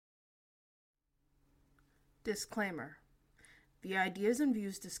Disclaimer. The ideas and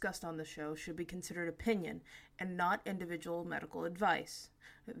views discussed on the show should be considered opinion and not individual medical advice.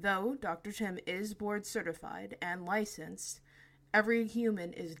 Though Dr. Tim is board certified and licensed, every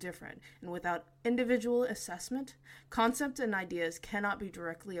human is different, and without individual assessment, concepts and ideas cannot be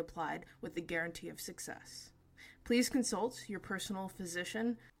directly applied with the guarantee of success. Please consult your personal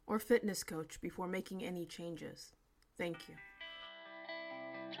physician or fitness coach before making any changes. Thank you.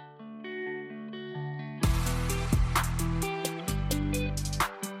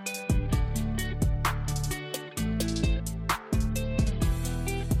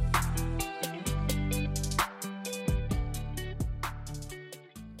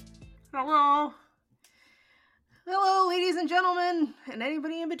 Hello. Hello, ladies and gentlemen, and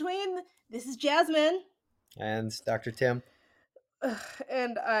anybody in between. This is Jasmine. And it's Dr. Tim.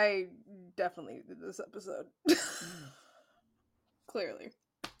 And I definitely did this episode. Clearly.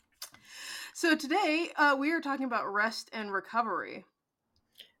 So today, we are talking about rest and recovery.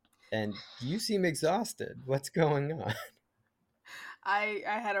 And you seem exhausted. What's going on? I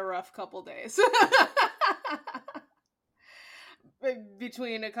had a rough couple days.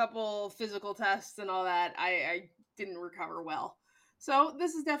 Between a couple physical tests and all that, I didn't recover well. So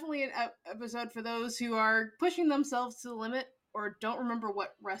this is definitely an episode for those who are pushing themselves to the limit or don't remember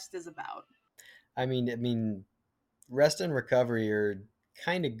what rest is about. I mean, rest and recovery are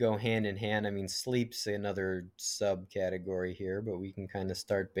kind of go hand in hand. I mean, sleep's another subcategory here, but we can kind of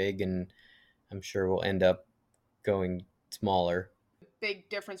start big, and I'm sure we'll end up going smaller. Big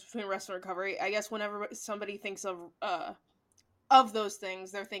difference between rest and recovery. I guess whenever somebody thinks of those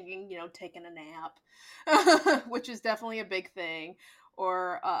things, they're thinking, taking a nap, which is definitely a big thing,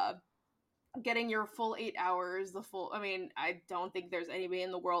 or getting your full 8 hours. I don't think there's anybody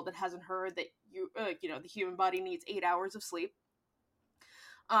in the world that hasn't heard that the human body needs 8 hours of sleep.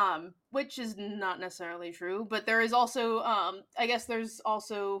 Which is not necessarily true, but there is also, I guess there's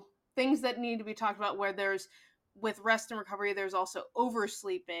also things that need to be talked about where there's, with rest and recovery, there's also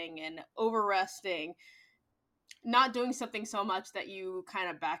oversleeping and over-resting, not doing something so much that you kind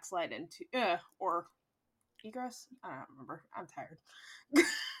of backslide into, or egress? I don't remember. I'm tired.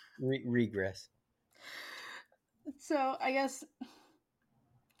 Regress. So, I guess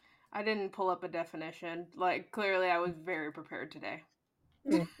I didn't pull up a definition. Clearly I was very prepared today.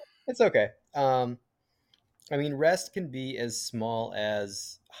 It's okay. I mean, rest can be as small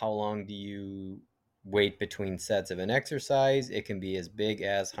as how long do you wait between sets of an exercise. It can be as big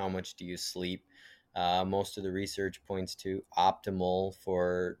as how much do you sleep. Most of the research points to optimal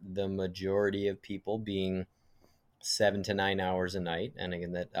for the majority of people being 7 to 9 hours a night. And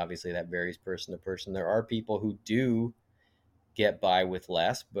again, that obviously that varies person to person. There are people who do get by with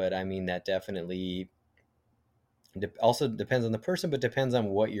less, but I mean, that definitely also depends on the person, but depends on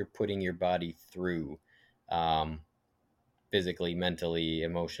what you're putting your body through. Physically, mentally,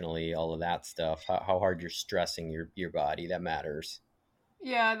 emotionally, all of that stuff. How hard you're stressing your body, that matters.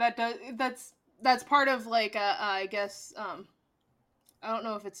 Yeah, that does. That's part of I guess I don't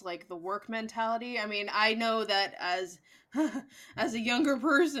know if it's like the work mentality. I mean, I know that as as a younger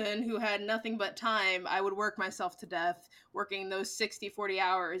person who had nothing but time, I would work myself to death working those 60-40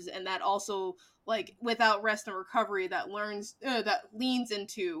 hours, and that also, without rest and recovery, that leans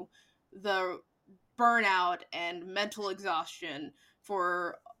into the burnout and mental exhaustion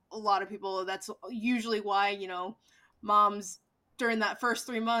for a lot of people. That's usually why, moms during that first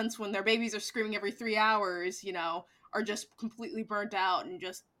 3 months when their babies are screaming every 3 hours, are just completely burnt out and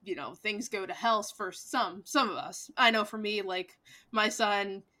just, things go to hell for some of us. I know for me, my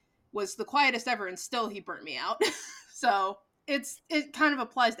son was the quietest ever and still he burnt me out. So it kind of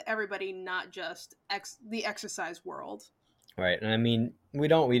applies to everybody, not just the exercise world. Right. And I mean, we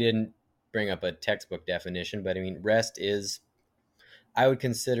didn't bring up a textbook definition, but I mean, rest is, I would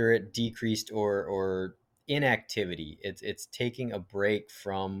consider it decreased or inactivity. It's taking a break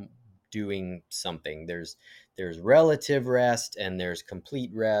from doing something. There's relative rest and there's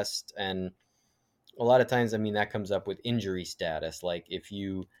complete rest, and a lot of times, I mean, that comes up with injury status. Like if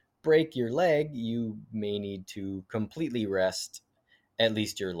you break your leg, you may need to completely rest at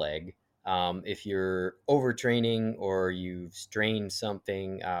least your leg. If you're overtraining or you've strained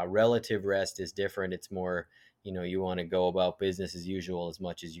something, relative rest is different. It's more, you want to go about business as usual as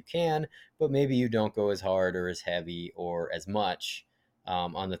much as you can, but maybe you don't go as hard or as heavy or as much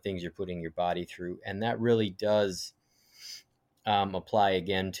on the things you're putting your body through. And that really does apply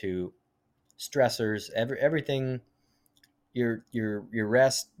again to stressors, everything. Your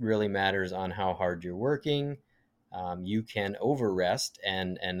rest really matters on how hard you're working. You can over rest,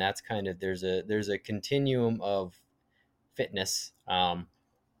 and that's kind of, there's a continuum of fitness.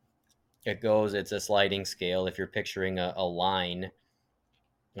 it's a sliding scale. If you're picturing a line,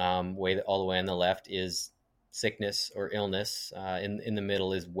 all the way on the left is sickness or illness. In the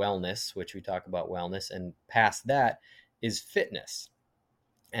middle is wellness, which we talk about wellness, and past that is fitness.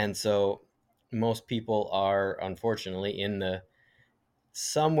 And so most people are unfortunately in the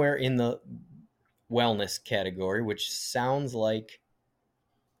somewhere in the wellness category, which sounds like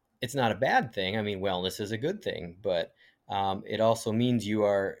it's not a bad thing. I mean, wellness is a good thing, but it also means you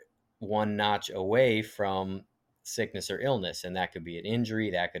are one notch away from sickness or illness. And that could be an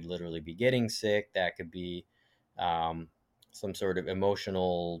injury, that could literally be getting sick, that could be um, some sort of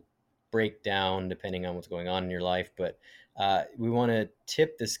emotional breakdown, depending on what's going on in your life. But we want to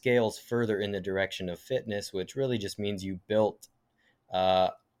tip the scales further in the direction of fitness, which really just means uh,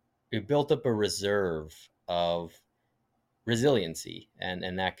 you built up a reserve of resiliency,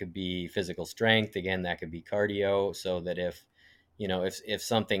 and that could be physical strength. Again, that could be cardio, so that if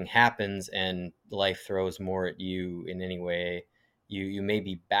something happens and life throws more at you in any way, you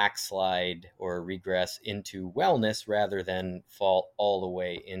maybe backslide or regress into wellness rather than fall all the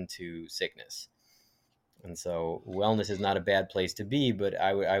way into sickness. And so wellness is not a bad place to be, but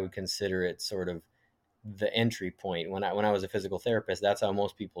I would consider it sort of the entry point. When I was a physical therapist, that's how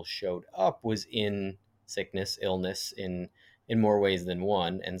most people showed up, was in sickness, illness, in more ways than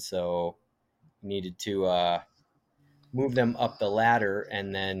one. And so needed to move them up the ladder,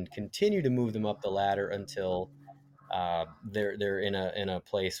 and then continue to move them up the ladder until they're in a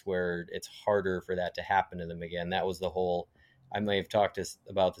place where it's harder for that to happen to them again. That was the whole. I may have talked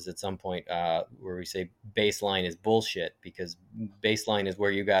about this at some point, where we say baseline is bullshit, because baseline is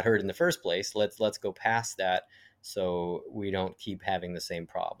where you got hurt in the first place. Let's go past that, so we don't keep having the same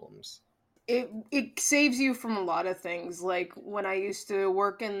problems. It saves you from a lot of things. Like when I used to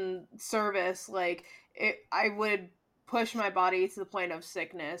work in service, like I would push my body to the point of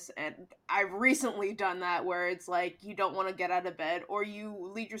sickness, and I've recently done that where it's like you don't want to get out of bed, or you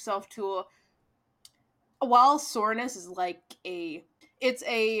lead yourself to while soreness is like it's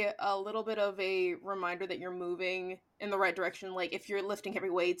a little bit of a reminder that you're moving in the right direction. Like if you're lifting heavy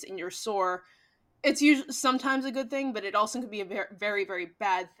weights and you're sore, it's usually sometimes a good thing, but it also can be a very very, very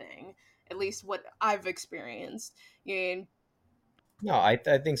bad thing, at least what I've experienced. And No, I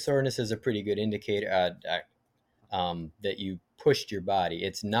think soreness is a pretty good indicator that you pushed your body.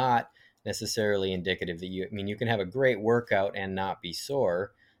 It's not necessarily indicative that I mean, you can have a great workout and not be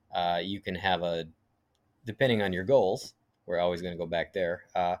sore. You can have depending on your goals, we're always going to go back there.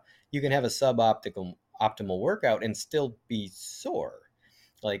 You can have a optimal workout and still be sore.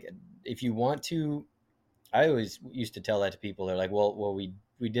 Like, if you want to, I always used to tell that to people. They're like, well, we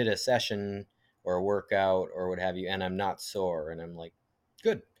did a session or a workout or what have you, and I'm not sore. And I'm like,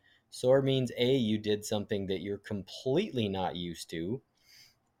 good. Sore means A, you did something that you're completely not used to,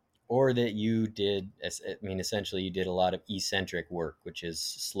 or that you did, I mean, essentially you did a lot of eccentric work, which is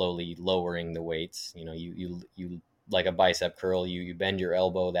slowly lowering the weights. You like a bicep curl, you bend your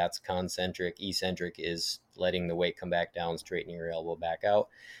elbow, that's concentric. Eccentric is letting the weight come back down, straightening your elbow back out.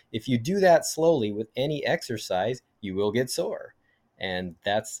 If you do that slowly with any exercise, you will get sore. And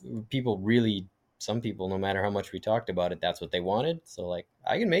that's people really, some people, no matter how much we talked about it, that's what they wanted. So, like,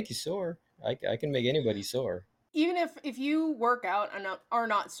 I can make you sore. I can make anybody sore. even if you work out and are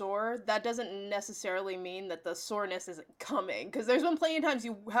not sore, that doesn't necessarily mean that the soreness isn't coming. Because there's been plenty of times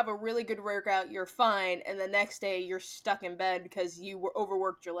you have a really good workout, you're fine, and the next day you're stuck in bed because you were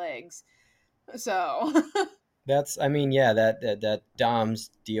overworked your legs. So That's, I mean, yeah, that DOMS,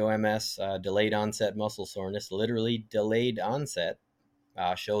 DOMS, delayed onset muscle soreness, literally delayed onset,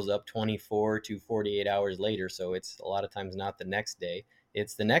 shows up 24 to 48 hours later. So it's a lot of times not the next day,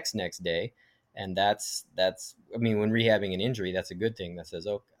 it's the next day. And that's, I mean, when rehabbing an injury, that's a good thing. That says,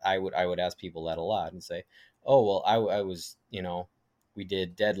 oh, I would ask people that a lot and say, oh, well, I was, we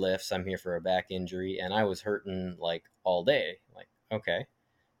did deadlifts. I'm here for a back injury, and I was hurting like all day. Like, okay,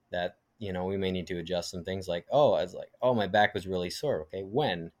 that we may need to adjust some things. Like, oh, I was like, oh, my back was really sore. Okay,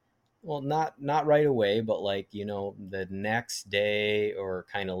 when? Well, not right away, but like, the next day or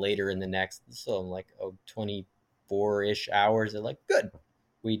kind of later in the next. So I'm like, oh, 24-ish hours. They're like, good,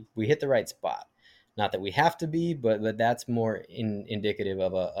 we hit the right spot. Not that we have to be, but that's more indicative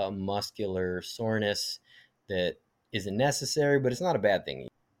of a muscular soreness that isn't necessary, but it's not a bad thing.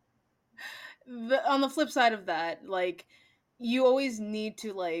 on the flip side of that, like you always need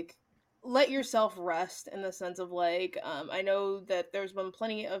to like let yourself rest in the sense of like I know that there's been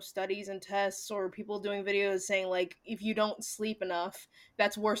plenty of studies and tests or people doing videos saying like if you don't sleep enough,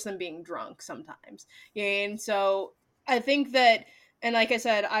 that's worse than being drunk sometimes. And so I think that, and like I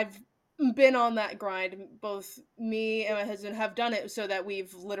said, I've been on that grind. Both me and my husband have done it so that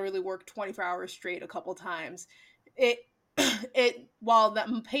we've literally worked 24 hours straight a couple times. It it while that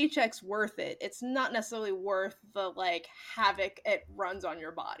paycheck's worth it, it's not necessarily worth the like havoc it runs on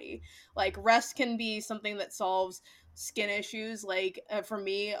your body. Like rest can be something that solves skin issues. Like for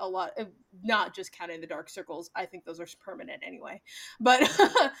me, a lot of, not just counting the dark circles, I think those are permanent anyway. But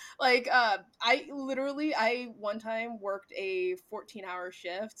like I one time worked a 14-hour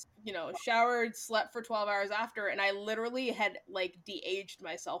shift, showered, slept for 12 hours after, and I literally had like de-aged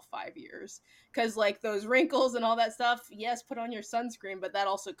myself 5 years because like those wrinkles and all that stuff. Yes, put on your sunscreen, but that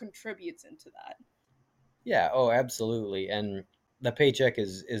also contributes into that. Yeah, oh, absolutely. And the paycheck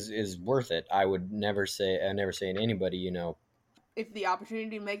is worth it. I never say to anybody, If the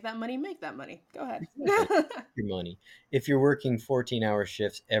opportunity to make that money, make that money. Go ahead. exactly, your money. If you're working 14-hour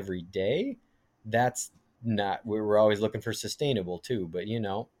shifts every day, that's not, we're always looking for sustainable too, but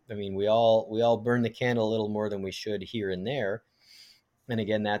I mean, we all burn the candle a little more than we should here and there. And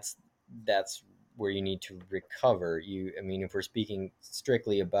again, that's where you need to recover. I mean, if we're speaking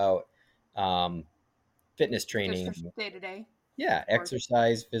strictly about um, fitness Just training, for day to day. yeah, Or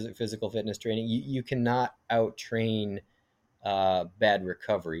exercise, physical fitness training, you cannot out train bad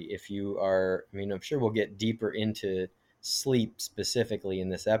recovery. If you are, I mean, I'm sure we'll get deeper into sleep specifically in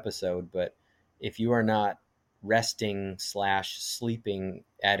this episode, but if you are not resting slash sleeping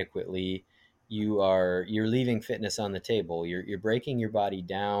adequately, you're leaving fitness on the table. You're breaking your body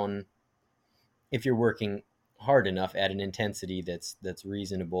down. If you're working hard enough at an intensity that's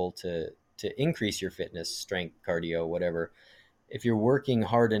reasonable to increase your fitness, strength, cardio, whatever. If you're working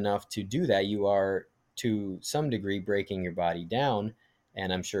hard enough to do that, you are to some degree breaking your body down.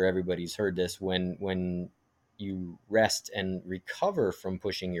 And I'm sure everybody's heard this, when you rest and recover from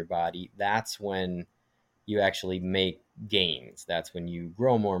pushing your body, that's when you actually make gains. That's when you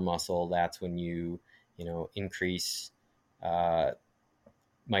grow more muscle. That's when you increase uh,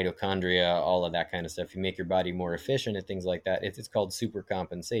 mitochondria, all of that kind of stuff. You make your body more efficient and things like that. It's called super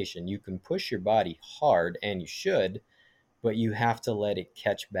compensation. You can push your body hard, and you should, but you have to let it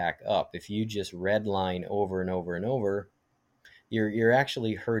catch back up. If you just redline over and over and over, you're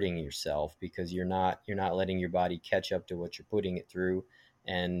actually hurting yourself, because you're not letting your body catch up to what you're putting it through.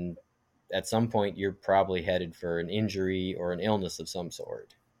 And at some point you're probably headed for an injury or an illness of some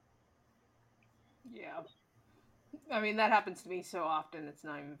sort. yeah, I mean that happens to me so often. It's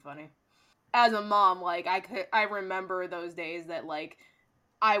not even funny. As a mom, like I remember those days that like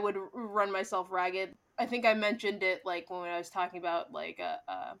I would run myself ragged. I think I mentioned it like when I was talking about like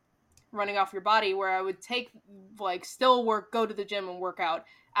running off your body, where I would take like still work, go to the gym and work out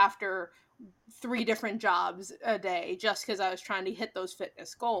after 3 different jobs a day just because I was trying to hit those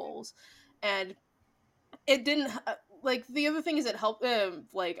fitness goals. And it didn't like the other thing is it helped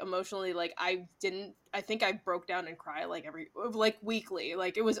like emotionally. Like I think I broke down and cried like every like weekly,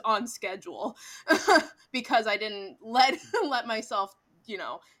 like it was on schedule because I didn't let myself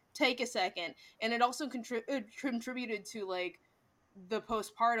take a second. And it also contributed to like the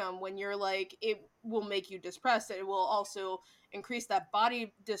postpartum, when you're like it will make you depressed. It will also increase that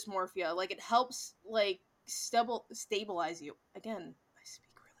body dysmorphia. Like it helps like stabilize you. Again, I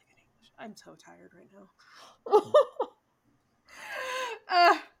speak really good English. I'm so tired right now.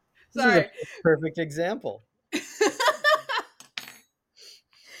 uh, This is a sorry. perfect example.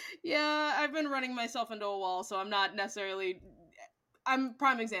 Yeah, I've been running myself into a wall, so I'm not necessarily. I'm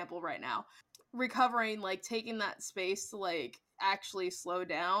prime example right now. Recovering, like taking that space to like actually slow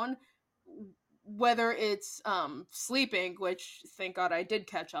down, whether it's sleeping, which thank God I did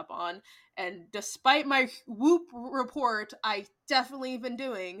catch up on, and despite my whoop report, I definitely been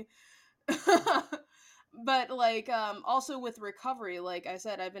doing. But like also with recovery, like I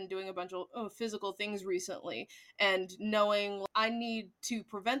said, I've been doing a bunch of physical things recently, and knowing I need to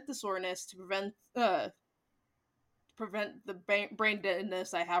prevent the soreness, to prevent the brain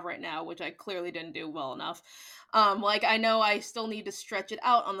deadness I have right now, which I clearly didn't do well enough. Like I know I still need to stretch it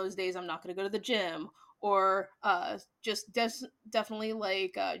out on those days I'm not going to go to the gym, or just definitely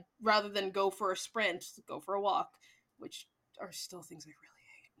like rather than go for a sprint, go for a walk, which are still things I really hate.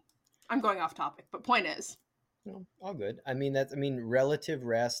 I'm going off topic, but point is, All good. I mean, relative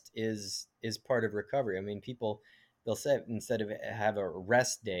rest is part of recovery. I mean, people, they'll say, instead of have a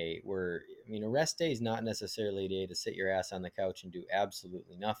rest day, where, I mean, a rest day is not necessarily a day to sit your ass on the couch and do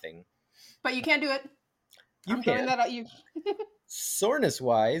absolutely nothing. but you can't do it. You I'm throwing can. that at you. Soreness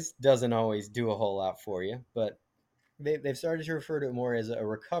wise doesn't always do a whole lot for you, but they've started to refer to it more as a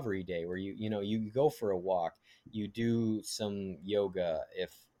recovery day, where you go for a walk, you do some yoga,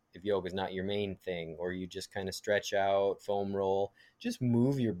 if if yoga is not your main thing, or you just kind of stretch out, foam roll, just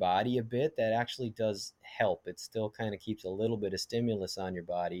move your body a bit. That actually does help. It still kind of keeps a little bit of stimulus on your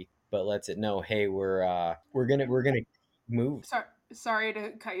body, but lets it know, hey, we're gonna move. Sorry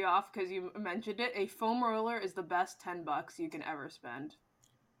to cut you off because you mentioned it. A foam roller is the best $10 you can ever spend.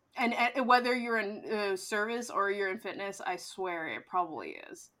 And whether you're in service or you're in fitness, I swear it probably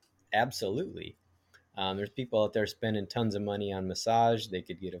is. Absolutely. There's people out there spending tons of money on massage. They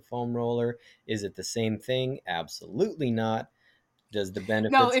could get a foam roller. Is it the same thing? Absolutely not. Does the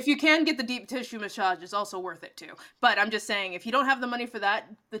benefits? No, if you can get the deep tissue massage, it's also worth it too. But I'm just saying, if you don't have the money for that,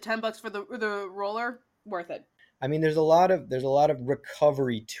 the $10 for the roller, worth it. I mean, there's a lot of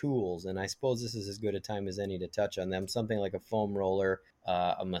recovery tools, and I suppose this is as good a time as any to touch on them. Something like a foam roller,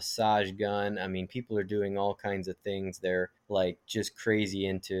 a massage gun. I mean, people are doing all kinds of things. They're like just crazy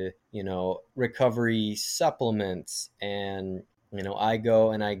into, recovery supplements. And, I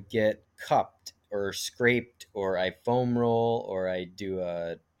go and I get cupped or scraped, or I foam roll, or I do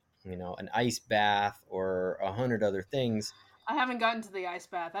an ice bath, or 100 other things. I haven't gotten to the ice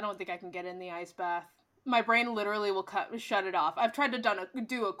bath. I don't think I can get in the ice bath. My brain literally will shut it off. I've tried to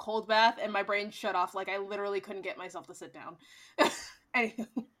do a cold bath, and my brain shut off. Like I literally couldn't get myself to sit down. Anyway,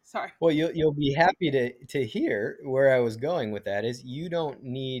 sorry. Well, you'll be happy to hear where I was going with that. Is you don't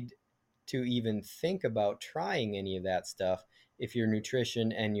need to even think about trying any of that stuff if your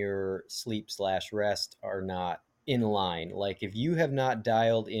nutrition and your sleep/rest are not in line. Like if you have not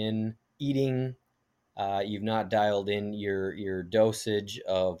dialed in eating, you've not dialed in your dosage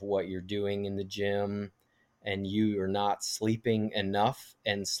of what you're doing in the gym, and you are not sleeping enough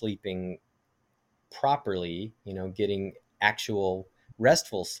and sleeping properly, getting actual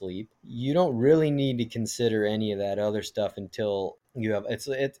restful sleep, you don't really need to consider any of that other stuff until you have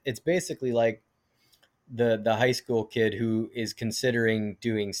it's basically like the high school kid who is considering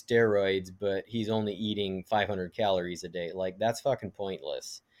doing steroids, but he's only eating 500 calories a day. Like that's fucking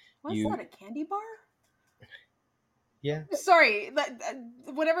pointless. What's that, a candy bar? Yeah. Sorry,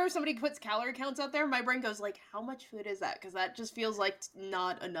 whenever somebody puts calorie counts out there, my brain goes like, how much food is that? Because that just feels like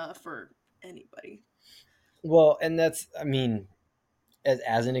not enough for anybody. Well, and that's, I mean,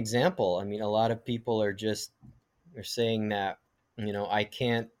 as an example, I mean, a lot of people are saying that, I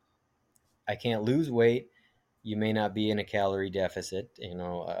can't lose weight. You may not be in a calorie deficit,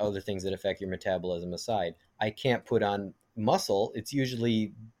 other things that affect your metabolism aside. I can't put on muscle. It's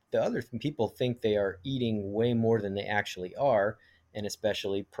usually the other people think they are eating way more than they actually are, and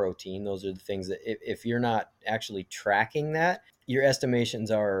especially protein. Those are the things that if you're not actually tracking that, your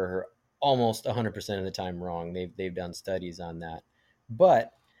estimations are almost 100% of the time wrong. They've done studies on that.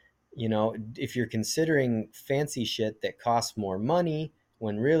 But, if you're considering fancy shit that costs more money,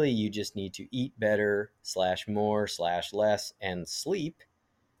 when really you just need to eat better /more/less and sleep,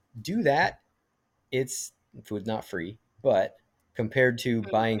 do that. Food's not free, but compared to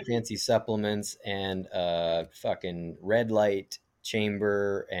buying fancy supplements and fucking red light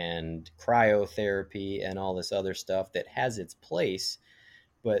chamber and cryotherapy and all this other stuff that has its place,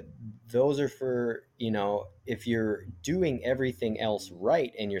 but those are for, if you're doing everything else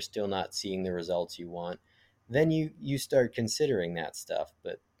right and you're still not seeing the results you want, then you start considering that stuff.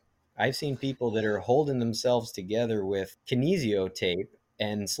 But I've seen people that are holding themselves together with kinesio tape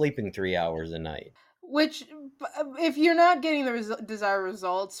and sleeping 3 hours a night. Which, if you're not getting the desired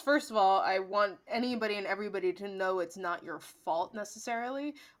results, first of all, I want anybody and everybody to know it's not your fault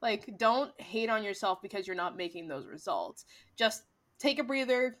necessarily. Like, don't hate on yourself because you're not making those results. Just take a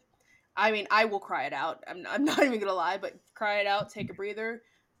breather. I mean, I will cry it out. I'm not even going to lie, but cry it out, take a breather.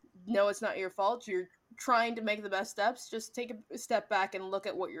 No, it's not your fault. You're trying to make the best steps. Just take a step back and look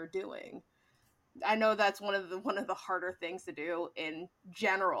at what you're doing. I know that's one of the harder things to do in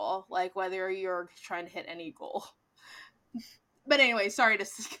general, like whether you're trying to hit any goal. But anyway, sorry to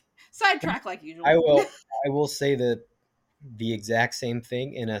sidetrack like usual. I will say that the exact same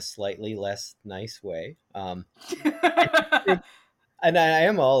thing in a slightly less nice way. And I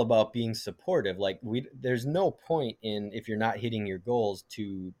am all about being supportive. Like there's no point in, if you're not hitting your goals,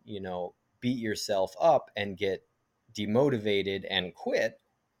 to beat yourself up and get demotivated and quit.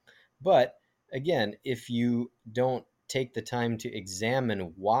 But again, if you don't take the time to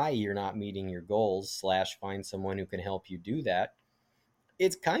examine why you're not meeting your goals / find someone who can help you do that,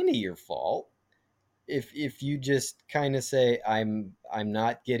 it's kind of your fault. If you just kind of say, I'm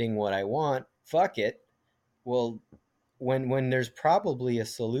not getting what I want, fuck it. Well, when there's probably a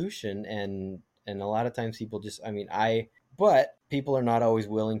solution, and a lot of times people just, but people are not always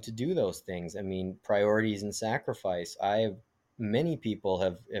willing to do those things. I mean, priorities and sacrifice. Many people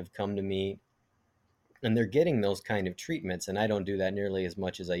have come to me and they're getting those kind of treatments. And I don't do that nearly as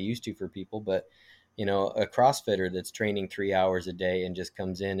much as I used to for people, but a CrossFitter that's training 3 hours a day and just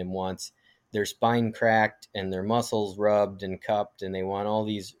comes in and wants their spine cracked and their muscles rubbed and cupped, and they want all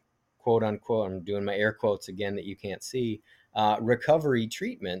these quote unquote, I'm doing my air quotes again that you can't see, recovery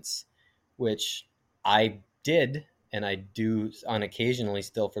treatments, which I did and I do on occasionally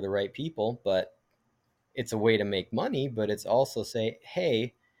still for the right people, but it's a way to make money. But it's also say,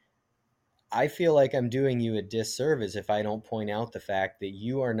 hey, I feel like I'm doing you a disservice if I don't point out the fact that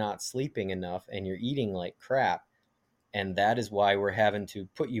you are not sleeping enough and you're eating like crap. And that is why we're having to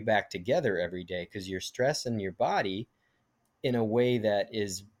put you back together every day, because you're stressing your body in a way that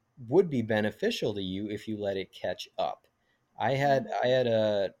would be beneficial to you if you let it catch up.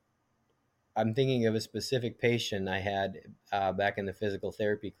 I'm thinking of a specific patient I had back in the physical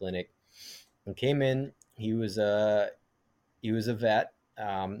therapy clinic, and came in. He was a vet,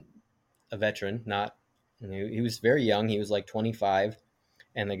 a veteran. Not he was very young. He was like 25,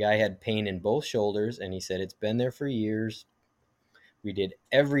 and the guy had pain in both shoulders, and he said it's been there for years. We did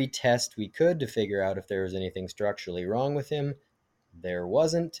every test we could to figure out if there was anything structurally wrong with him. There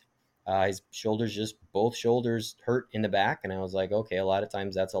wasn't. His shoulders, both shoulders hurt in the back. And I was like, okay, a lot of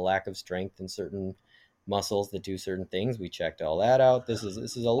times that's a lack of strength in certain muscles that do certain things. We checked all that out. This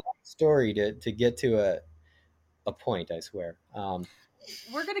is a long story to get to a point, I swear.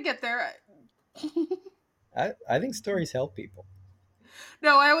 We're gonna get there. I think stories help people.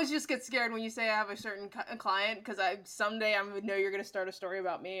 No, I always just get scared when you say I have a certain client, because someday I'm gonna know you're gonna start a story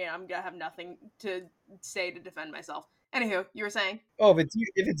about me, and I'm gonna have nothing to say to defend myself. Anywho, you were saying? Oh, if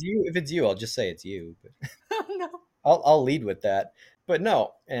it's you, I'll just say it's you. But No. I'll lead with that. But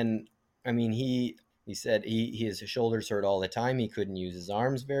no, and I mean he said his shoulders hurt all the time. He couldn't use his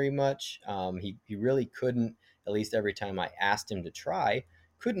arms very much. He really couldn't. At least every time I asked him to try,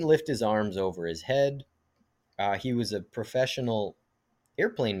 couldn't lift his arms over his head. He was a professional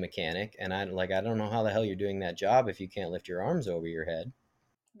airplane mechanic, and I don't know how the hell you're doing that job if you can't lift your arms over your head.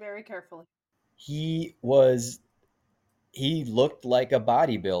 Very carefully. He looked like a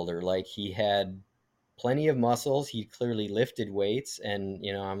bodybuilder. Like, he had plenty of muscles. He clearly lifted weights, and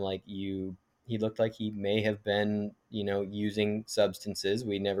I'm like, he looked like he may have been using substances.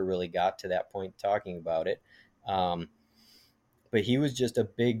 We never really got to that point talking about it. But he was just a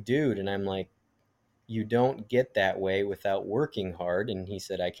big dude, and I'm like, you don't get that way without working hard. And he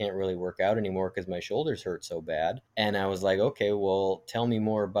said, I can't really work out anymore because my shoulders hurt so bad. And I was like, okay, well, tell me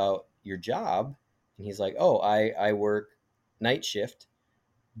more about your job. And he's like, oh, I work night shift,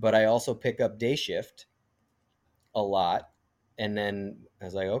 but I also pick up day shift a lot. And then I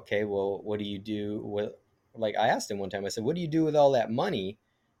was like, okay, well, what do you do with, like, I asked him one time, I said, what do you do with all that money?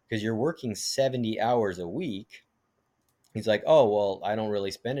 Because you're working 70 hours a week. He's like, oh, well, I don't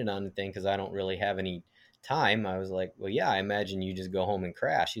really spend it on anything because I don't really have any time. I was like, well, yeah, I imagine you just go home and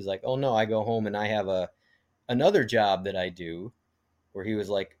crash. He's like, oh, no, I go home and I have another job that I do, where he was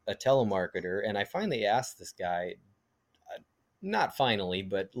like a telemarketer. And I finally asked this guy, not finally,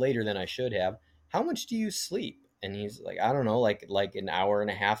 but later than I should have, how much do you sleep? And he's like, I don't know, like an hour and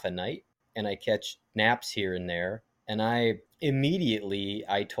a half a night. And I catch naps here and there. And I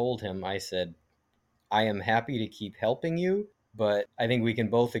told him, I said, I am happy to keep helping you, but I think we can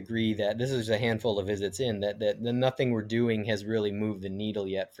both agree that this is a handful of visits in, that nothing we're doing has really moved the needle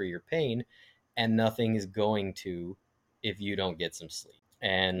yet for your pain, and nothing is going to if you don't get some sleep.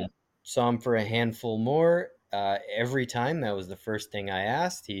 And saw him for a handful more. Every time, that was the first thing I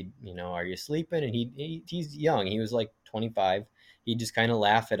asked. Are you sleeping? And he's young. He was like 25. He'd just kind of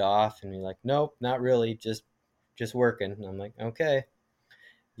laugh it off and be like, nope, not really, just working. And I'm like, okay.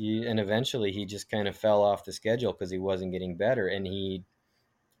 And eventually he just kind of fell off the schedule because he wasn't getting better. And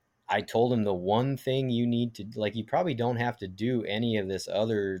I told him, the one thing you need to, like, you probably don't have to do any of this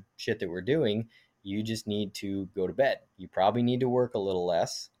other shit that we're doing. You just need to go to bed. You probably need to work a little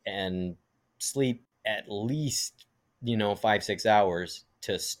less and sleep at least 5-6 hours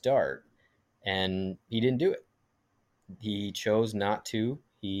to start. And he didn't do it. He chose not to.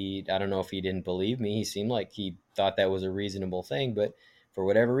 I don't know if he didn't believe me. He seemed like he thought that was a reasonable thing, but for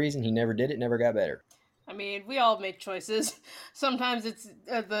whatever reason, he never did it, never got better. I mean, we all make choices. Sometimes it's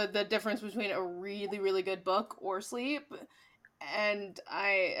the difference between a really, really good book or sleep. And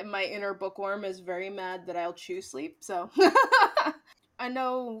my inner bookworm is very mad that I'll choose sleep. So I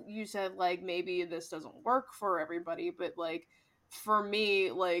know you said, like, maybe this doesn't work for everybody, but, like, for me,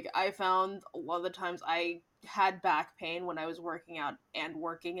 like, I found a lot of the times I had back pain when I was working out and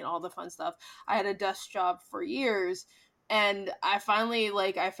working and all the fun stuff. I had a desk job for years, and I finally,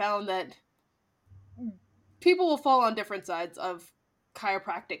 like, I found that people will fall on different sides of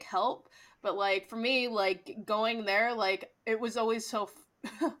chiropractic help. But like for me, like going there, like it was always so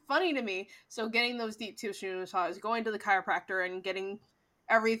funny to me. So getting those deep tissue massages, going to the chiropractor and getting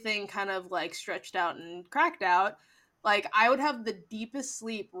everything kind of like stretched out and cracked out, like I would have the deepest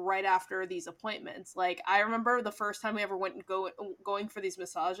sleep right after these appointments. Like I remember the first time we ever went and going for these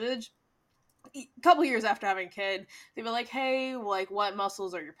massages, a couple years after having a kid, they were like, hey, like what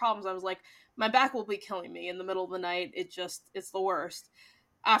muscles are your problems? I was like, my back will be killing me in the middle of the night. It's the worst.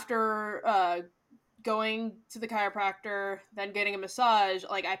 After going to the chiropractor, then getting a massage,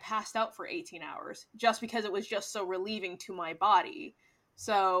 like I passed out for 18 hours just because it was just so relieving to my body.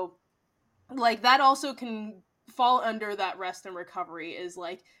 So like that also can fall under that rest and recovery, is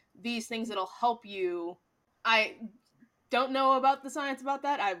like these things that'll help you. I don't know about the science about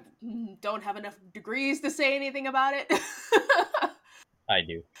that. I don't have enough degrees to say anything about it. I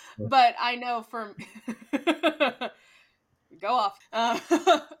do. But I know from go off. But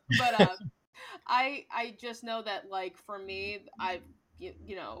I just know that like for me, I've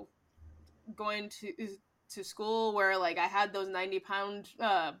you know going to school where like I had those 90-pound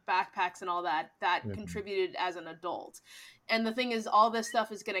backpacks and all that contributed as an adult. And the thing is, all this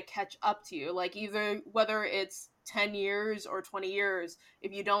stuff is going to catch up to you, like either whether it's 10 years or 20 years,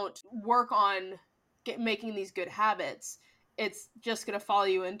 if you don't work on making these good habits, it's just going to follow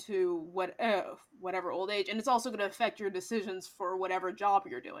you into whatever old age, and it's also going to affect your decisions for whatever job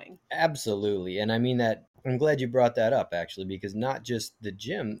you're doing. Absolutely. And I mean that, I'm glad you brought that up actually, because not just the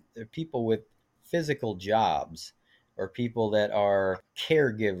gym, there are people with physical jobs or people that are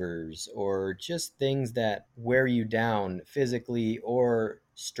caregivers or just things that wear you down physically or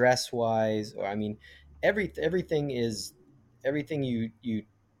stress wise. Or I mean, everything you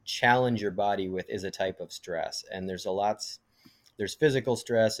challenge your body with is a type of stress. And there's physical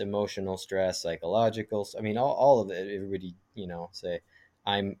stress, emotional stress, psychological. I mean, all of it. Everybody, say,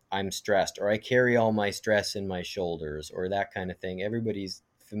 I'm stressed, or I carry all my stress in my shoulders, or that kind of thing. Everybody's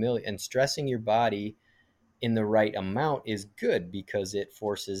familiar, and stressing your body in the right amount is good because it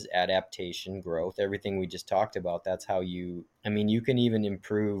forces adaptation, growth, everything we just talked about. That's how you can even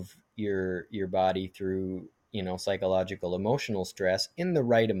improve your body through, psychological, emotional stress in the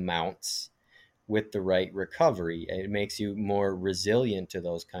right amounts with the right recovery. It makes you more resilient to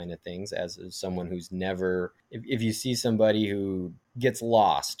those kind of things as someone who's never, if you see somebody who gets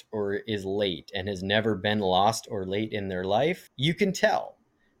lost or is late and has never been lost or late in their life, you can tell.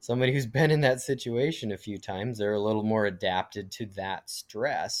 Somebody who's been in that situation a few times, they're a little more adapted to that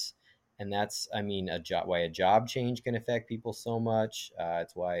stress. And that's, why a job change can affect people so much.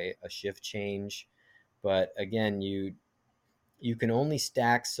 It's why a shift change. But again, you can only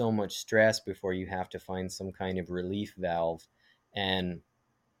stack so much stress before you have to find some kind of relief valve. And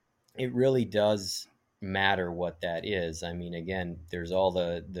it really does matter what that is. I mean, again, there's all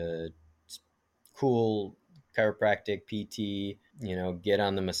the cool chiropractic, PT, get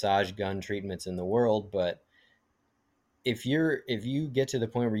on the massage gun treatments in the world. But if you get to the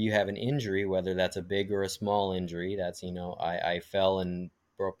point where you have an injury, whether that's a big or a small injury, that's, I fell and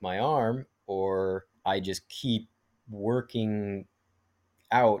broke my arm, or I just keep working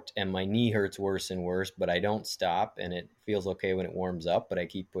out and my knee hurts worse and worse, but I don't stop, and it feels okay when it warms up, but I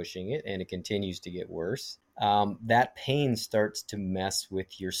keep pushing it and it continues to get worse. That pain starts to mess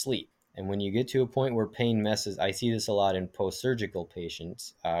with your sleep. And when you get to a point where pain messes, I see this a lot in post-surgical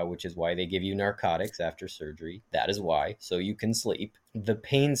patients, which is why they give you narcotics after surgery. That is why, so you can sleep. The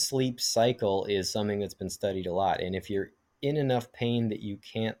pain sleep cycle is something that's been studied a lot. And if you're in enough pain that you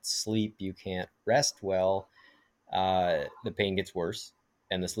can't sleep, you can't rest well, the pain gets worse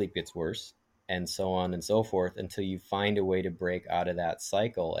and the sleep gets worse, and so on and so forth, until you find a way to break out of that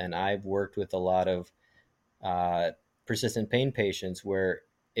cycle. And I've worked with a lot of persistent pain patients where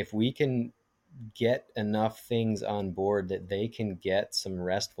if we can get enough things on board that they can get some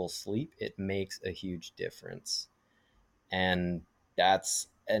restful sleep, it makes a huge difference. And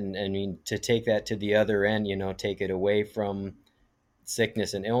to take that to the other end, take it away from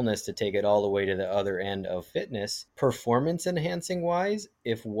sickness and illness, to take it all the way to the other end of fitness, performance enhancing wise,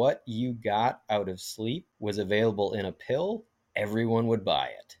 if what you got out of sleep was available in a pill, everyone would buy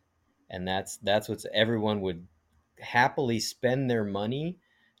it. And that's what everyone would happily spend their money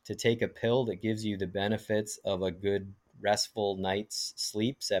to take a pill that gives you the benefits of a good restful night's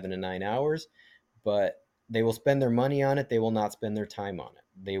sleep, 7 to 9 hours, but they will spend their money on it. They will not spend their time on it.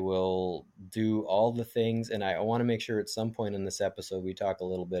 They will do all the things. And I want to make sure at some point in this episode, we talk a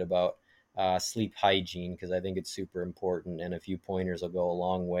little bit about sleep hygiene, because I think it's super important. And a few pointers will go a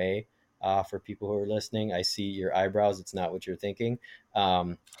long way for people who are listening. I see your eyebrows. It's not what you're thinking.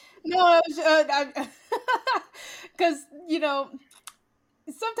 No, because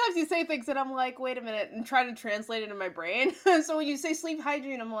sometimes you say things and I'm like, wait a minute, and try to translate it in my brain. So when you say sleep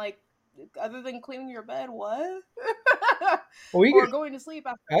hygiene, I'm like, other than cleaning your bed, what? Well, we Or could, going to sleep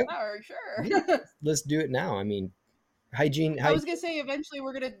after I, a shower, yeah, sure. let's do it now. I mean, hygiene, I was hygiene. gonna say eventually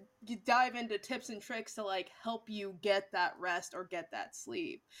we're gonna dive into tips and tricks to like help you get that rest or get that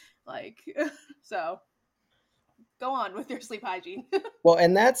sleep. Like, so go on with your sleep hygiene. Well,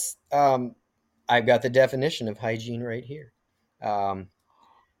 and that's I've got the definition of hygiene right here. Um,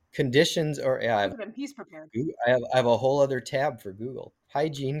 conditions, or yeah, Look at him, he's prepared. I have a whole other tab for Google.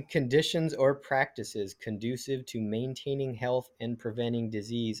 Hygiene, conditions or practices conducive to maintaining health and preventing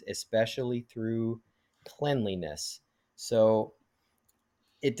disease, especially through cleanliness. So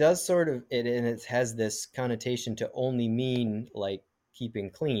it does sort of it, and it has this connotation to only mean like keeping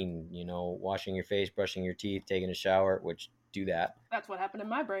clean, washing your face, brushing your teeth, taking a shower, which do that. That's what happened in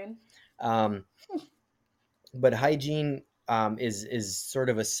my brain. Um, but hygiene is sort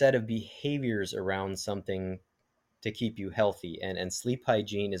of a set of behaviors around something to keep you healthy, and sleep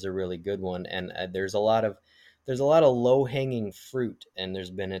hygiene is a really good one. And there's a lot of low hanging fruit, and there's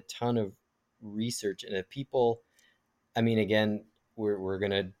been a ton of research, and if people, I mean, again, we're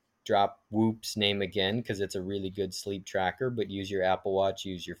gonna drop Whoop's name again because it's a really good sleep tracker, but use your Apple Watch,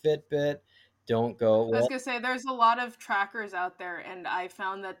 use your Fitbit. Don't go, I was well, gonna say there's a lot of trackers out there, and I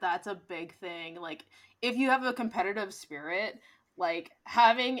found that that's a big thing. Like, if you have a competitive spirit, like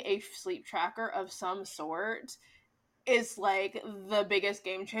having a sleep tracker of some sort is like the biggest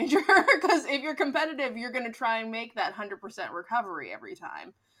game changer. Because if you're competitive, you're gonna try and make that 100% recovery every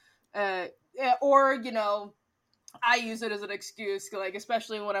time. Or I use it as an excuse, like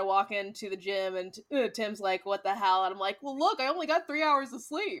especially when I walk into the gym and Tim's like, "What the hell?" and I'm like, "Well, look, I only got 3 hours of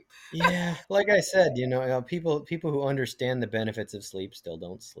sleep." yeah, like I said, people who understand the benefits of sleep still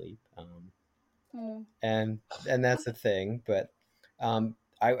don't sleep. Hmm. and and that's the thing. But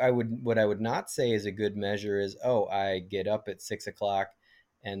I would what I would not say is a good measure is, oh, I get up at 6 o'clock,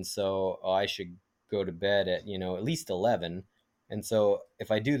 and so I should go to bed at at least 11, and so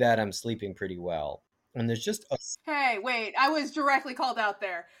if I do that, I'm sleeping pretty well. And there's just a, Hey, wait, I was directly called out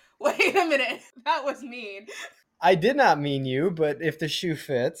there. Wait a minute, that was mean. I did not mean you, but if the shoe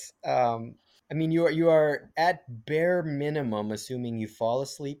fits, I mean, you are at bare minimum assuming you fall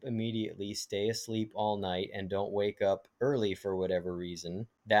asleep immediately, stay asleep all night, and don't wake up early for whatever reason.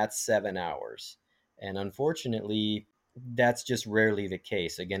 That's 7 hours, and unfortunately, that's just rarely the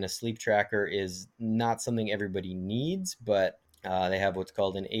case. Again, a sleep tracker is not something everybody needs, but they have what's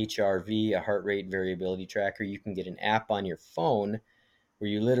called an HRV, a heart rate variability tracker. You can get an app on your phone where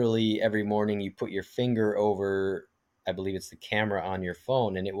you literally every morning you put your finger over, I believe it's the camera on your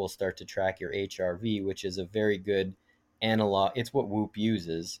phone, and it will start to track your HRV, which is a very good analog. It's what Whoop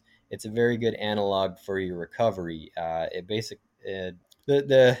uses. It's a very good analog for your recovery. It basic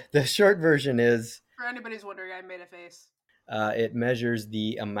the short version is For anybody's wondering, I made a face. it measures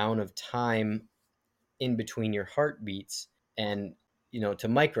the amount of time in between your heartbeats, and to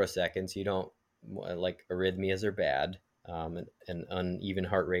microseconds. You don't like arrhythmias are bad, and uneven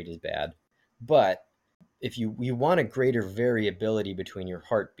heart rate is bad, but if you want a greater variability between your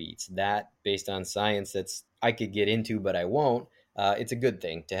heartbeats, that based on science that's I could get into but I won't, it's a good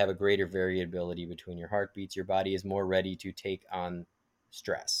thing to have a greater variability between your heartbeats. Your body is more ready to take on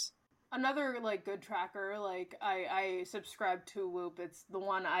stress. Another like good tracker, like I subscribe to Whoop. It's the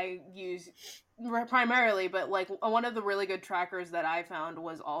one I use primarily, but like one of the really good trackers that I found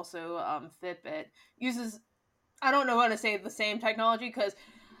was also Fitbit. Uses, I don't know how to say the same technology because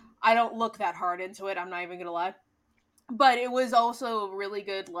I don't look that hard into it. I'm not even gonna lie, but it was also really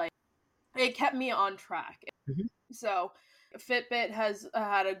good. Like, it kept me on track. Mhm. So Fitbit has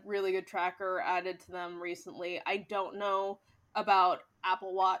had a really good tracker added to them recently. I don't know about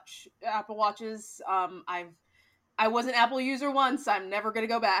Apple Watches. I was an Apple user once. I'm never gonna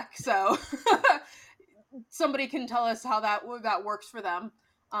go back. So somebody can tell us how that works for them.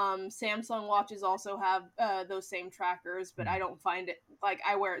 Samsung watches also have those same trackers, but I don't find it, like,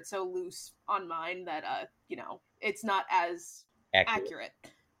 I wear it so loose on mine that it's not as Accurate. accurate.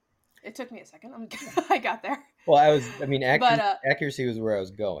 It took me a second. I got there, Well, I mean, but accuracy was where I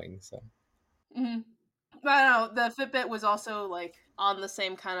was going. So mhm. I don't know. The Fitbit was also like on the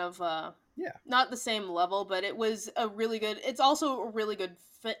same kind of yeah. not the same level, but it was a really good. It's also a really good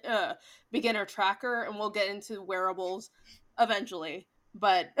beginner tracker, and we'll get into wearables eventually.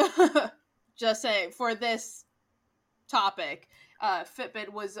 But just saying, for this topic, Fitbit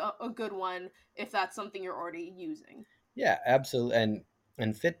was a good one if that's something you're already using. Yeah, absolutely.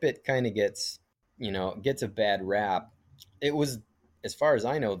 And Fitbit kind of gets a bad rap. It was, as far as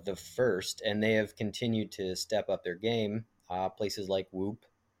I know, the first, and they have continued to step up their game. places like Whoop.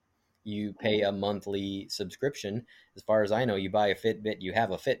 You pay a monthly subscription. As far as I know, you buy a Fitbit, you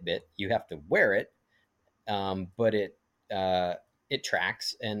have a Fitbit, you have to wear it, but uh, it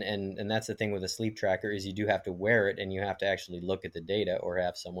tracks, and that's the thing with a sleep tracker is you do have to wear it, and you have to actually look at the data or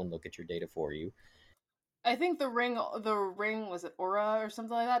have someone look at your data for you. I think the ring was it Aura or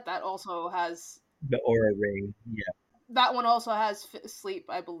something like that. That also has The Aura Ring, yeah. that one also has sleep,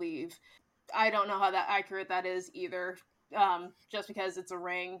 I believe. I don't know how that accurate that is either. Just because it's a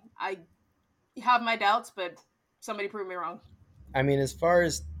ring, I have my doubts, but somebody prove me wrong. I mean, as far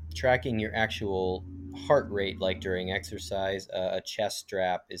as tracking your actual heart rate, like during exercise, a chest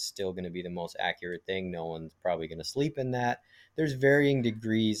strap is still going to be the most accurate thing. No one's probably going to sleep in that. There's varying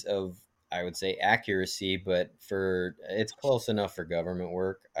degrees of, I would say, accuracy, but for it's close enough for government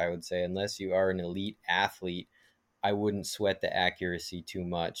work. I would say, unless you are an elite athlete, I wouldn't sweat the accuracy too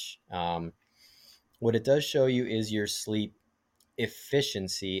much. What it does show you is your sleep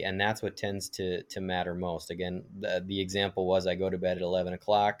efficiency, and that's what tends to matter most. Again, the example was I go to bed at 11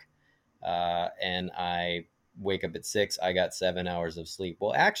 o'clock, and I wake up at 6. I got 7 hours of sleep.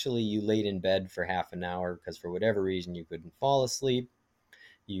 Well, actually, you laid in bed for half an hour because for whatever reason you couldn't fall asleep.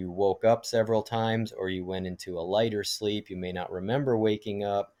 You woke up several times, or you went into a lighter sleep. You may not remember waking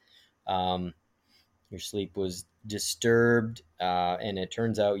up. um, your sleep was disturbed, and it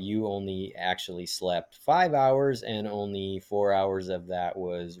turns out you only actually slept 5 hours, and only 4 hours of that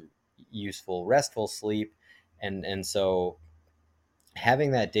was useful, restful sleep. And so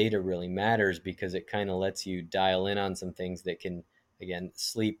having that data really matters because it kind of lets you dial in on some things that can, again,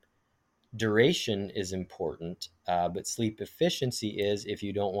 sleep duration is important, but sleep efficiency is if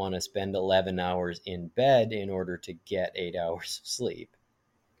you don't want to spend 11 hours in bed in order to get 8 hours of sleep.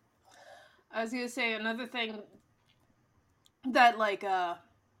 I was gonna say another thing that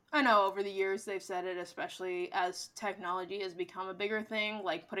I know over the years they've said it, especially as technology has become a bigger thing,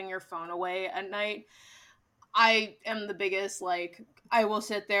 like putting your phone away at night. I am the biggest, like, I will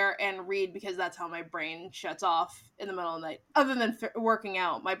sit there and read because that's how my brain shuts off in the middle of the night. Other than working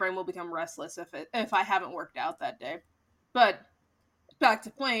out, my brain will become restless if I haven't worked out that day. But back to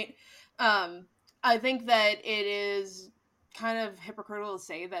point, um, I think that it is kind of hypocritical to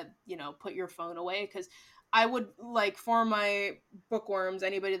say that, put your phone away, because I would, like, for my bookworms,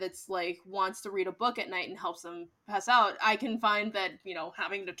 anybody that's like wants to read a book at night and helps them pass out, I can find that,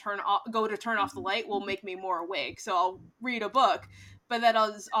 having to turn off the light will make me more awake. So I'll read a book, but that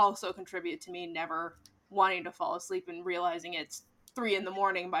does also contribute to me never wanting to fall asleep and realizing it's 3 in the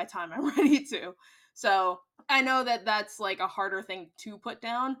morning by the time I'm ready to. So I know that that's like a harder thing to put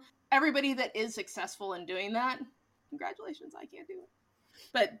down. Everybody that is successful in doing that, congratulations, I can't do it.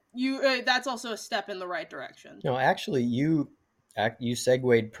 But that's also a step in the right direction. No, actually, you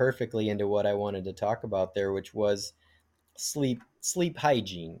segued perfectly into what I wanted to talk about there, which was sleep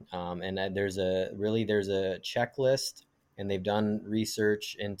hygiene. And there's a checklist, and they've done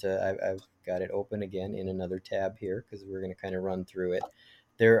research into. I've got it open again in another tab here because we're going to kind of run through it.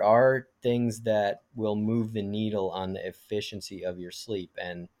 There are things that will move the needle on the efficiency of your sleep,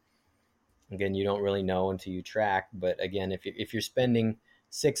 and again, you don't really know until you track. But again, if you're spending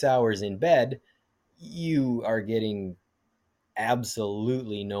 6 hours in bed, you are getting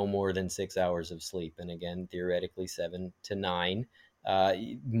absolutely no more than 6 hours of sleep. And again, theoretically 7 to 9.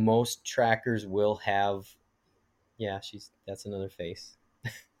 Most trackers will have, yeah, that's another face.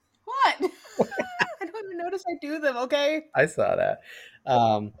 What? I don't even notice I do them, okay? I saw that.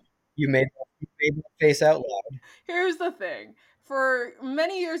 You made that face out loud. Here's the thing. For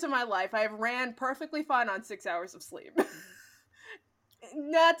many years of my life, I've ran perfectly fine on 6 hours of sleep.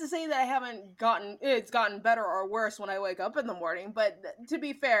 Not to say that I haven't gotten better or worse when I wake up in the morning, but to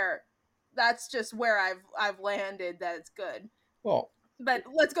be fair, that's just where I've landed that it's good. Well, but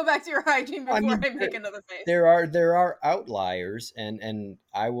let's go back to your hygiene before I make another face. There are outliers, and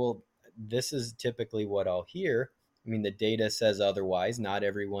I will. This is typically what I'll hear. I mean, the data says otherwise. Not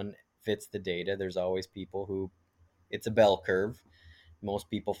everyone fits the data. There's always people who it's a bell curve. Most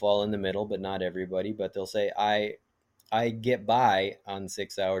people fall in the middle, but not everybody. But they'll say, I get by on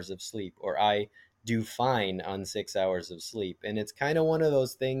 6 hours of sleep, or I do fine on 6 hours of sleep. And it's kind of one of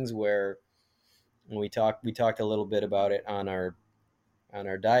those things where when we talked a little bit about it on our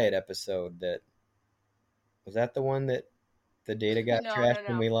diet episode. That was that the one that the data got trashed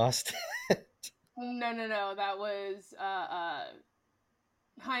and we lost. No. That was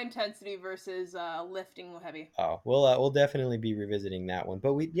high intensity versus lifting heavy. Oh, we'll definitely be revisiting that one.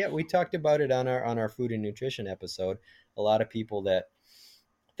 But we talked about it on our food and nutrition episode. A lot of people that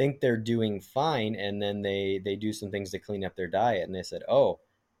think they're doing fine, and then they do some things to clean up their diet, and they said, oh,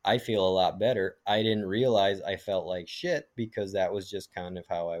 I feel a lot better. I didn't realize I felt like shit because that was just kind of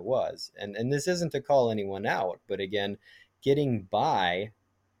how I was. And this isn't to call anyone out, but again, getting by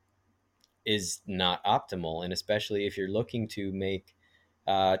is not optimal. And especially if you're looking to make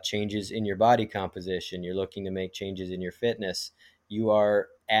changes in your body composition, you're looking to make changes in your fitness, you are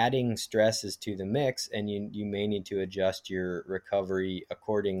adding stresses to the mix, and you may need to adjust your recovery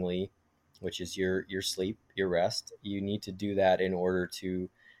accordingly, which is your sleep, your rest. You need to do that in order to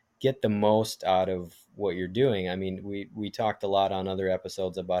get the most out of what you're doing. I mean, we talked a lot on other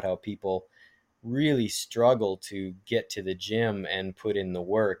episodes about how people really struggle to get to the gym and put in the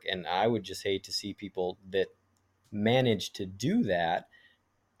work. And I would just hate to see people that manage to do that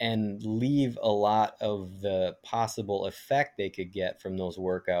and leave a lot of the possible effect they could get from those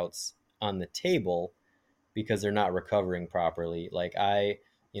workouts on the table because they're not recovering properly. Like I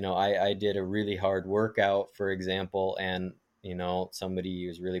did a really hard workout, for example, and somebody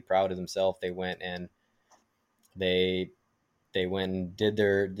was really proud of themselves. They they went and did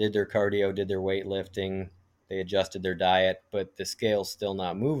their cardio, did their weightlifting, they adjusted their diet, but the scale's still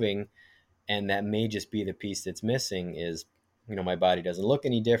not moving. And that may just be the piece that's missing is, my body doesn't look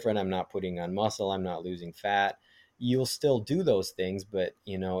any different. I'm not putting on muscle. I'm not losing fat. You'll still do those things, but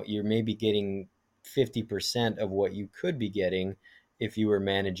you're maybe getting 50% of what you could be getting if you were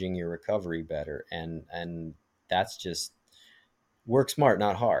managing your recovery better. And that's just work smart,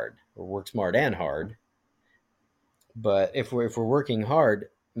 not hard, or work smart and hard. But if we're working hard,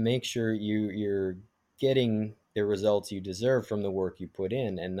 make sure you're getting the results you deserve from the work you put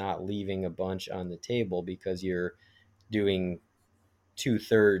in, and not leaving a bunch on the table because you're doing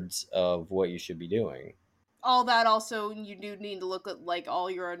 2/3 of what you should be doing. All that also, you do need to look at like all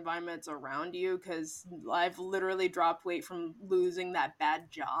your environments around you, because I've literally dropped weight from losing that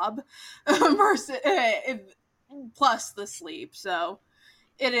bad job versus plus the sleep. So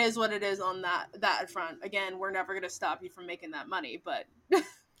it is what it is on that front. Again, we're never going to stop you from making that money, but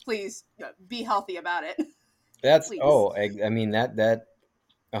please be healthy about it. That's Please. I mean that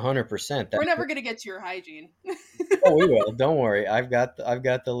 100%. We're never going to get to your hygiene. Oh, we will. Don't worry. I've got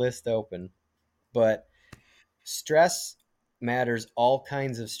the list open. But stress matters. All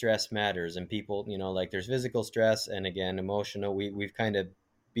kinds of stress matters, and people, like there's physical stress and again emotional. We've kind of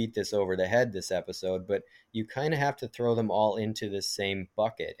beat this over the head this episode, but you kind of have to throw them all into the same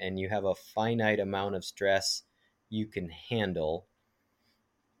bucket, and you have a finite amount of stress you can handle.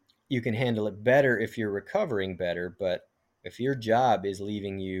 You can handle it better if you're recovering better, but if your job is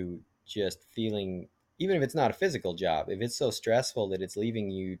leaving you just feeling, even if it's not a physical job, if it's so stressful that it's leaving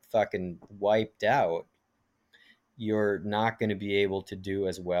you fucking wiped out, you're not going to be able to do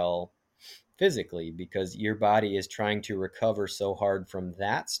as well physically because your body is trying to recover so hard from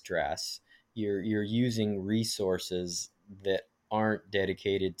that stress. You're using resources that aren't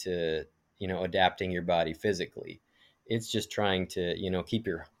dedicated to, adapting your body physically. It's just trying to, keep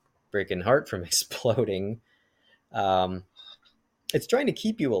your breaking heart from exploding. Um, it's trying to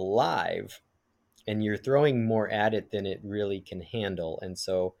keep you alive, and you're throwing more at it than it really can handle. And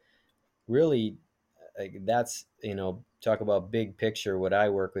so really, that's, talk about big picture. What I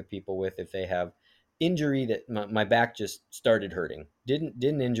work with people with, if they have injury that my back just started hurting, didn't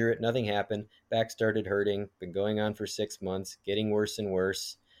injure it, nothing happened, back started hurting, been going on for 6 months, getting worse and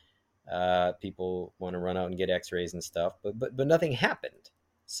worse. People want to run out and get x-rays and stuff, but nothing happened.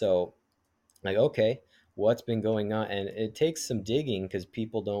 So like, okay, what's been going on? And it takes some digging because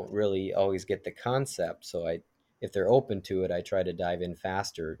people don't really always get the concept. So if they're open to it, I try to dive in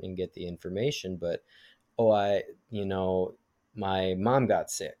faster and get the information. But oh, my mom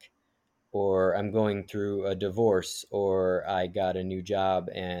got sick, or I'm going through a divorce, or I got a new job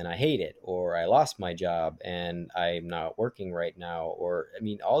and I hate it, or I lost my job and I'm not working right now, or I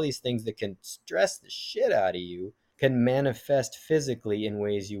mean, all these things that can stress the shit out of you can manifest physically in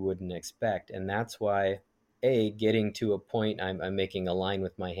ways you wouldn't expect. And that's why, getting to a point, I'm making a line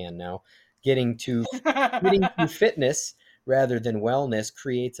with my hand now, getting to fitness rather than wellness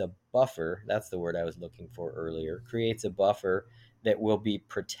creates a buffer. That's the word I was looking for earlier. Creates a buffer that will be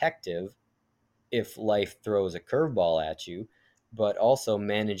protective if life throws a curveball at you, but also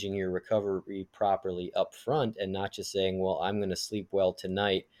managing your recovery properly up front and not just saying, well, I'm going to sleep well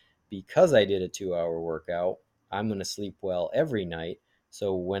tonight because I did a 2-hour workout. I'm going to sleep well every night.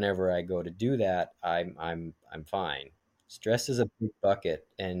 So whenever I go to do that, I'm fine. Stress is a big bucket,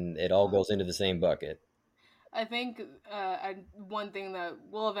 and it all goes into the same bucket. I think one thing that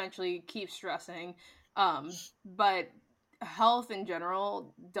we'll eventually keep stressing, but health in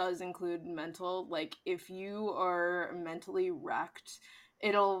general does include mental. Like, if you are mentally wrecked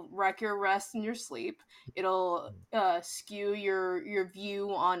It'll wreck your rest and your sleep. It'll skew your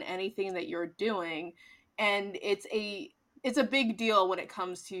view on anything that you're doing, and it's a big deal when it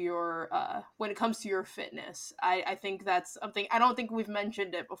comes to your fitness. I think that's something, I don't think we've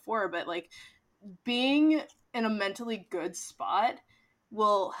mentioned it before, but like being in a mentally good spot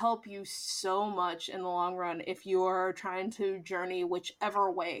will help you so much in the long run if you are trying to journey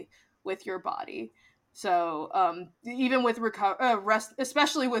whichever way with your body. So even with rest,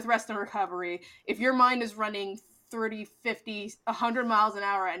 especially with rest and recovery, if your mind is running 30, 50, 100 miles an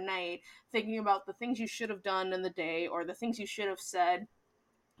hour at night, thinking about the things you should have done in the day or the things you should have said,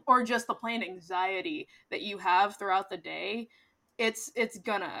 or just the plain anxiety that you have throughout the day, it's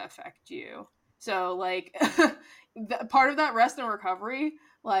gonna affect you. So like part of that rest and recovery,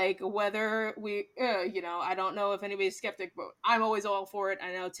 like whether we I don't know if anybody's skeptic, but I'm always all for it,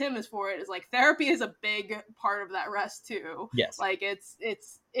 I know Tim is for it, is like therapy is a big part of that rest too. Yes. Like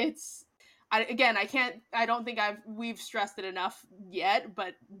it's I don't think we've stressed it enough yet,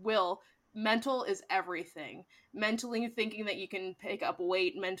 but mental is everything. Mentally thinking that you can pick up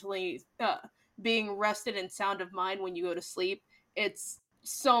weight, mentally being rested and sound of mind when you go to sleep, it's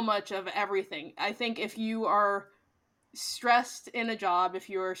so much of everything. I think if you are stressed in a job, if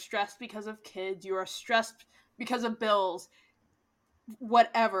you're stressed because of kids, you are stressed because of bills,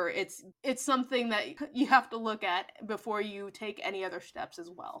 whatever, it's something that you have to look at before you take any other steps as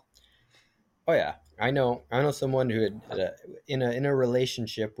well. Oh yeah, I know someone who had in a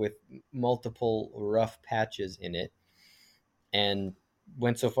relationship with multiple rough patches in it, and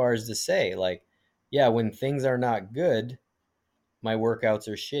went so far as to say, like, yeah, when things are not good, my workouts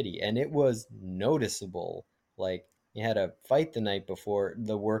are shitty, and it was noticeable. Like, you had a fight the night before,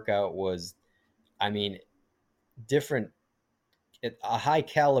 the workout was, I mean, different. A high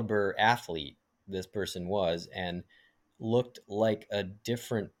caliber athlete this person was, and looked like a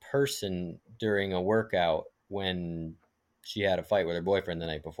different person during a workout when she had a fight with her boyfriend the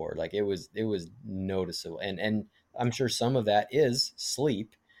night before. Like, it was noticeable, and I'm sure some of that is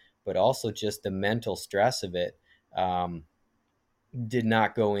sleep, but also just the mental stress of it. um, did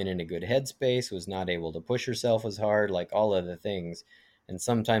not go in a good headspace, was not able to push herself as hard, like all of the things. And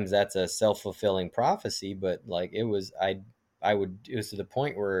sometimes that's a self-fulfilling prophecy, but like I would, it was to the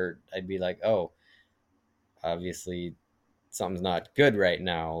point where I'd be like, oh, obviously something's not good right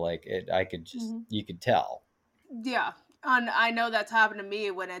now. Like, I could just, Mm-hmm. you could tell. Yeah. And I know that's happened to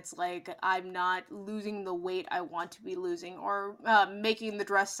me when it's like I'm not losing the weight I want to be losing, or making the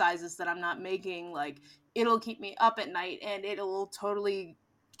dress sizes that I'm not making. Like, it'll keep me up at night, and it'll totally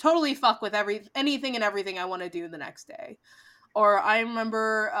fuck with anything and everything I want to do the next day. Or I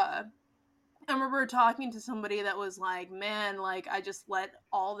remember talking to somebody that was like, man, like I just let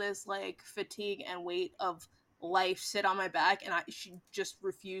all this like fatigue and weight of life sit on my back, and she just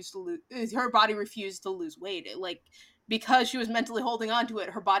refused to lose, her body refused to lose weight. Like, because she was mentally holding on to it,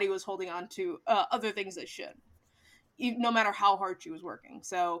 her body was holding on to other things that should, no matter how hard she was working.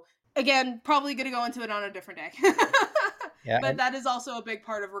 So again, probably going to go into it on a different day. Yeah. But that is also a big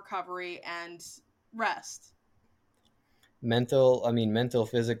part of recovery and rest. Mental,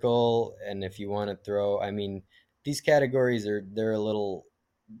 physical, and if you want to throw, these categories they're a little,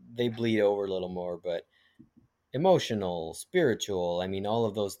 they bleed over a little more, but emotional, spiritual, all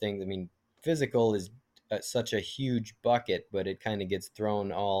of those things. Physical is such a huge bucket, but it kind of gets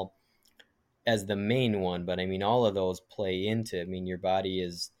thrown all as the main one. But all of those play into, your body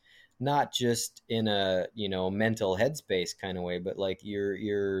is not just in a, mental headspace kind of way, but like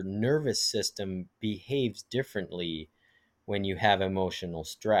your nervous system behaves differently when you have emotional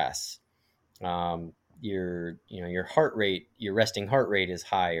stress. Your heart rate, your resting heart rate is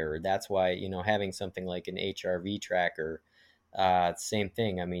higher. That's why, having something like an HRV tracker, same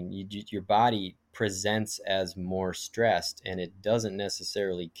thing. Your body presents as more stressed, and it doesn't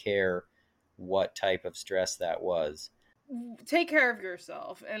necessarily care what type of stress that was. Take care of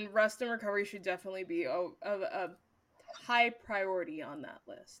yourself, and rest and recovery should definitely be a high priority on that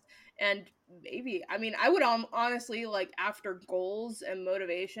list. And maybe, I would honestly, like, after goals and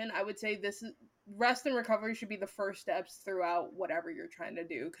motivation, I would say this is rest and recovery should be the first steps throughout whatever you're trying to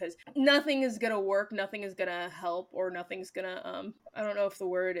do, because nothing is gonna work, nothing is gonna help, or nothing's gonna I don't know if the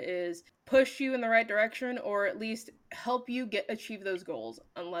word is push you in the right direction, or at least help you achieve those goals,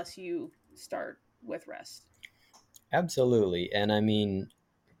 unless you start with rest. Absolutely. And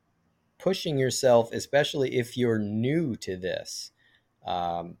pushing yourself, especially if you're new to this,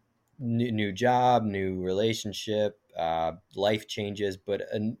 new job, new relationship, life changes, but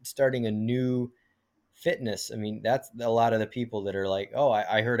starting a new fitness. I mean, that's a lot of the people that are like, oh,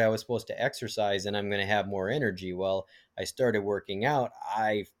 I heard I was supposed to exercise and I'm going to have more energy. Well, I started working out,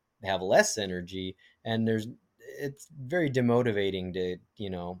 I have less energy, and it's very demotivating to,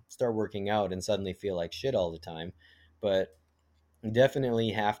 start working out and suddenly feel like shit all the time. But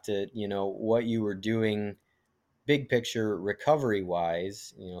definitely have to, what you were doing big picture recovery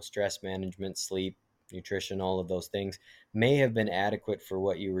wise, stress management, sleep, nutrition, all of those things may have been adequate for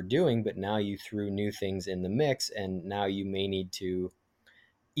what you were doing, but now you threw new things in the mix, and now you may need to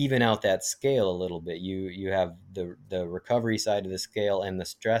even out that scale a little bit. You have the recovery side of the scale and the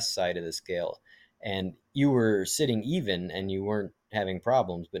stress side of the scale, and you were sitting even and you weren't having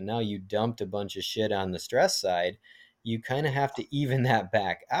problems, but now you dumped a bunch of shit on the stress side. You kind of have to even that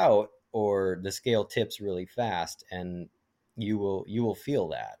back out, or the scale tips really fast, and you will feel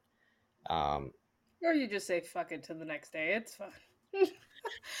that. um, Or you just say fuck it to the next day. It's fine.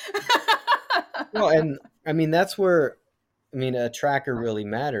 well, and I mean that's where, I mean, a tracker really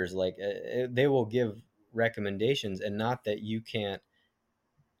matters. Like, they will give recommendations, and not that you can't.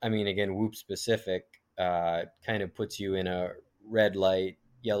 I mean, again, Whoop specific kind of puts you in a red light,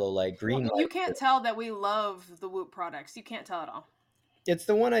 yellow light, green Well, you light. can't tell that we love the Whoop products. You can't tell at all. It's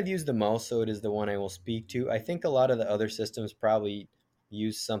the one I've used the most, so it is the one I will speak to. I think a lot of the other systems probably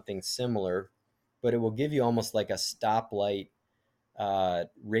use something similar, but it will give you almost like a stoplight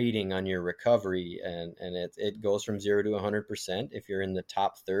rating on your recovery, and it goes from 0 to 100%. If you're in the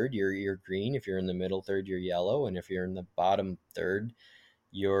top third, you're green. If you're in the middle third, you're yellow, and if you're in the bottom third,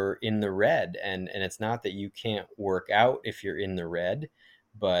 you're in the red. And it's not that you can't work out if you're in the red,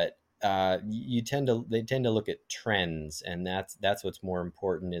 but they tend to look at trends, and that's what's more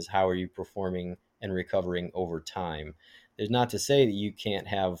important, is how are you performing and recovering over time. There's not to say that you can't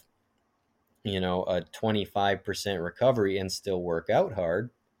have a 25% recovery and still work out hard,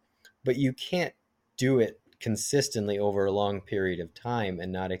 but you can't do it consistently over a long period of time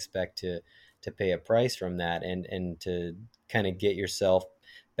and not expect to pay a price from that, and to kind of get yourself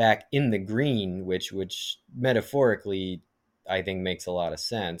back in the green, which metaphorically I think makes a lot of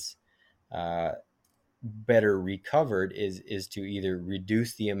sense. Better recovered is to either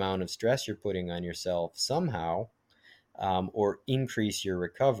reduce the amount of stress you're putting on yourself somehow, or increase your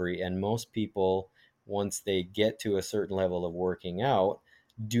recovery. And most people, once they get to a certain level of working out,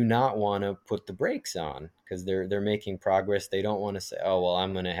 do not want to put the brakes on, because they're making progress. They don't want to say, oh well,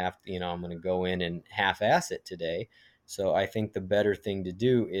 I'm going to have to, I'm going to go in and half-ass it today. So I think the better thing to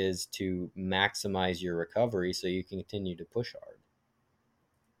do is to maximize your recovery so you can continue to push hard.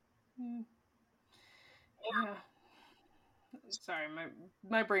 Yeah. Sorry,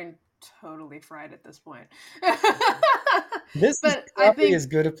 my brain totally fried at this point. This But is I probably think as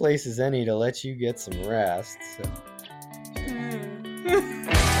good a place as any to let you get some rest. So.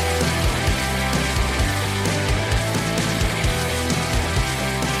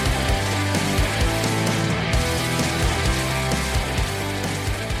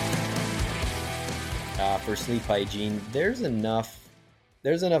 For sleep hygiene, there's enough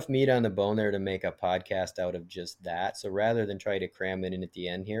meat on the bone there to make a podcast out of just that. So rather than try to cram it in at the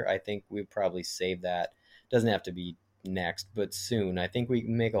end here, I think we probably save that. Doesn't have to be next, but soon. I think we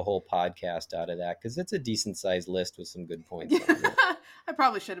can make a whole podcast out of that, because it's a decent sized list with some good points on it. I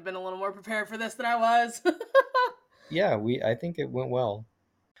probably should have been a little more prepared for this than I was. Yeah, I think it went well.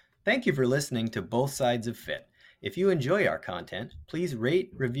 Thank you for listening to Both Sides of Fit. If you enjoy our content, please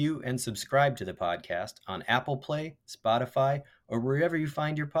rate, review, and subscribe to the podcast on Apple Play, Spotify, or wherever you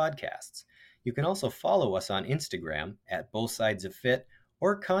find your podcasts. You can also follow us on Instagram at Both Sides of Fit,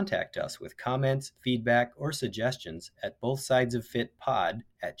 or contact us with comments, feedback, or suggestions at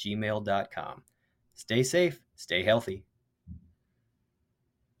bothsidesoffitpod@gmail.com. Stay safe, stay healthy.